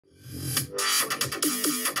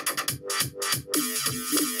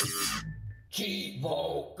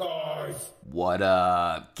guys? What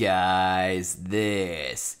up, guys?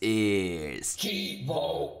 This is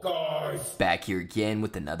Cheevo, guys. back here again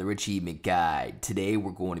with another achievement guide. Today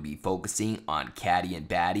we're going to be focusing on Catty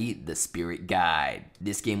Batty, the Spirit Guide.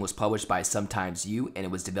 This game was published by Sometimes You and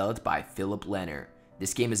it was developed by Phillip Lehner.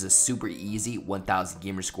 This game is a super easy 1000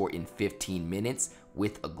 gamer score in 15 minutes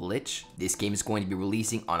with a glitch. This game is going to be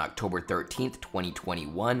releasing on October 13th,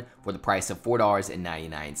 2021 for the price of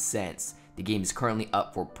 $4.99. The game is currently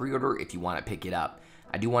up for pre-order if you want to pick it up.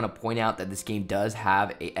 I do want to point out that this game does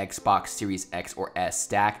have a Xbox Series X or S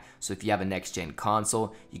stack, so if you have a next-gen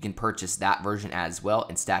console, you can purchase that version as well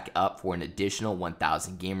and stack it up for an additional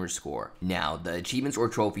 1000 gamer score. Now, the achievements or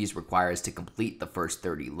trophies require us to complete the first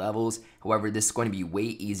 30 levels, however, this is going to be way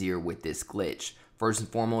easier with this glitch. First and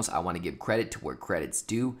foremost, I want to give credit to where credit's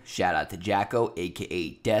due. Shout out to Jacko,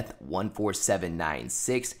 aka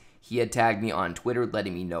Death14796. He had tagged me on Twitter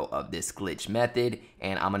letting me know of this glitch method,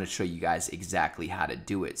 and I'm going to show you guys exactly how to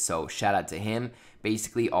do it. So shout out to him.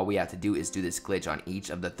 Basically, all we have to do is do this glitch on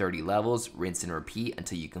each of the 30 levels, rinse and repeat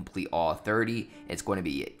until you complete all 30. It's going to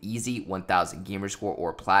be an easy 1000 gamer score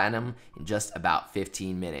or platinum in just about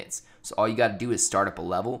 15 minutes. So all you got to do is start up a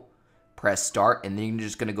level, press start, and then you're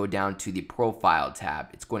just going to go down to the profile tab.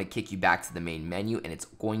 It's going to kick you back to the main menu and it's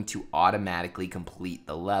going to automatically complete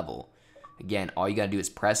the level. Again, all you gotta do is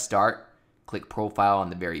press start, click profile on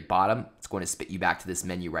the very bottom. It's going to spit you back to this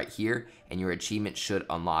menu right here, and your achievement should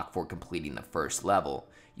unlock for completing the first level.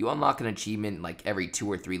 You unlock an achievement like every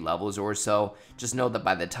 2 or 3 levels or so. Just know that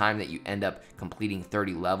by the time that you end up completing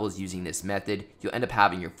 30 levels using this method, you'll end up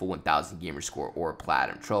having your full 1000 gamer score or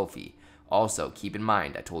platinum trophy. Also, keep in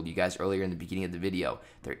mind, I told you guys earlier in the beginning of the video,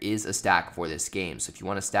 there is a stack for this game. So if you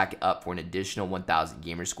want to stack it up for an additional 1000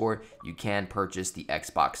 gamer score, you can purchase the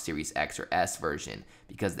Xbox Series X or S version,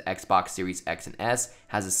 because the Xbox Series X and S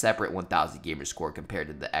has a separate 1000 gamer score compared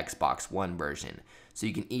to the Xbox One version. So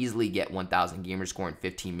you can easily get 1000 gamer score in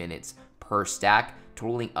 15 minutes per stack,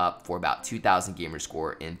 totaling up for about 2000 gamer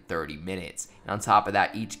score in 30 minutes. And on top of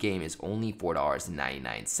that, each game is only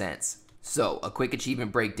 $4.99. So, a quick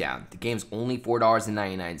achievement breakdown. The game's only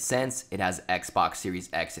 $4.99. It has an Xbox Series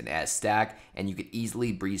X and S stack, and you could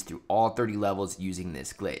easily breeze through all 30 levels using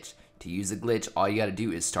this glitch. To use the glitch, all you gotta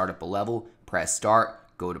do is start up a level, press start,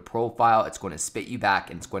 go to profile, it's going to spit you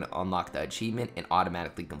back, and it's going to unlock the achievement and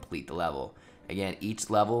automatically complete the level. Again, each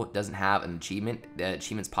level doesn't have an achievement. The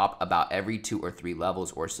achievements pop about every 2 or 3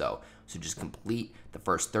 levels or so. So just complete the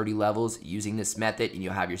first 30 levels using this method and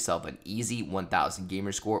you'll have yourself an easy 1000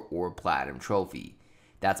 gamer score or platinum trophy.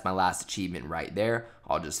 That's my last achievement right there.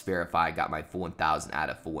 I'll just verify I got my full 1000 out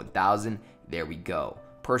of full 1000. There we go.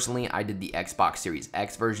 Personally, I did the Xbox Series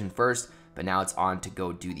X version first, but now it's on to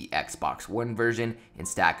go do the Xbox One version and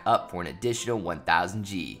stack up for an additional 1000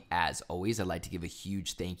 G. As always, I'd like to give a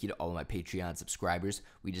huge thank you to all of my Patreon subscribers.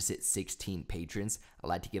 We just hit 16 patrons. I'd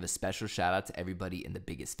like to give a special shout out to everybody in the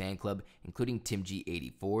biggest fan club, including Tim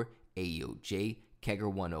G84, AOJ,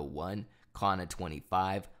 Kegger101,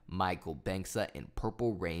 Kana25, Michael Banksa, and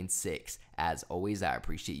Purple Rain 6. As always, I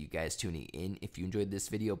appreciate you guys tuning in. If you enjoyed this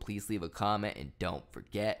video, please leave a comment and don't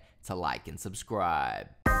forget to like and subscribe.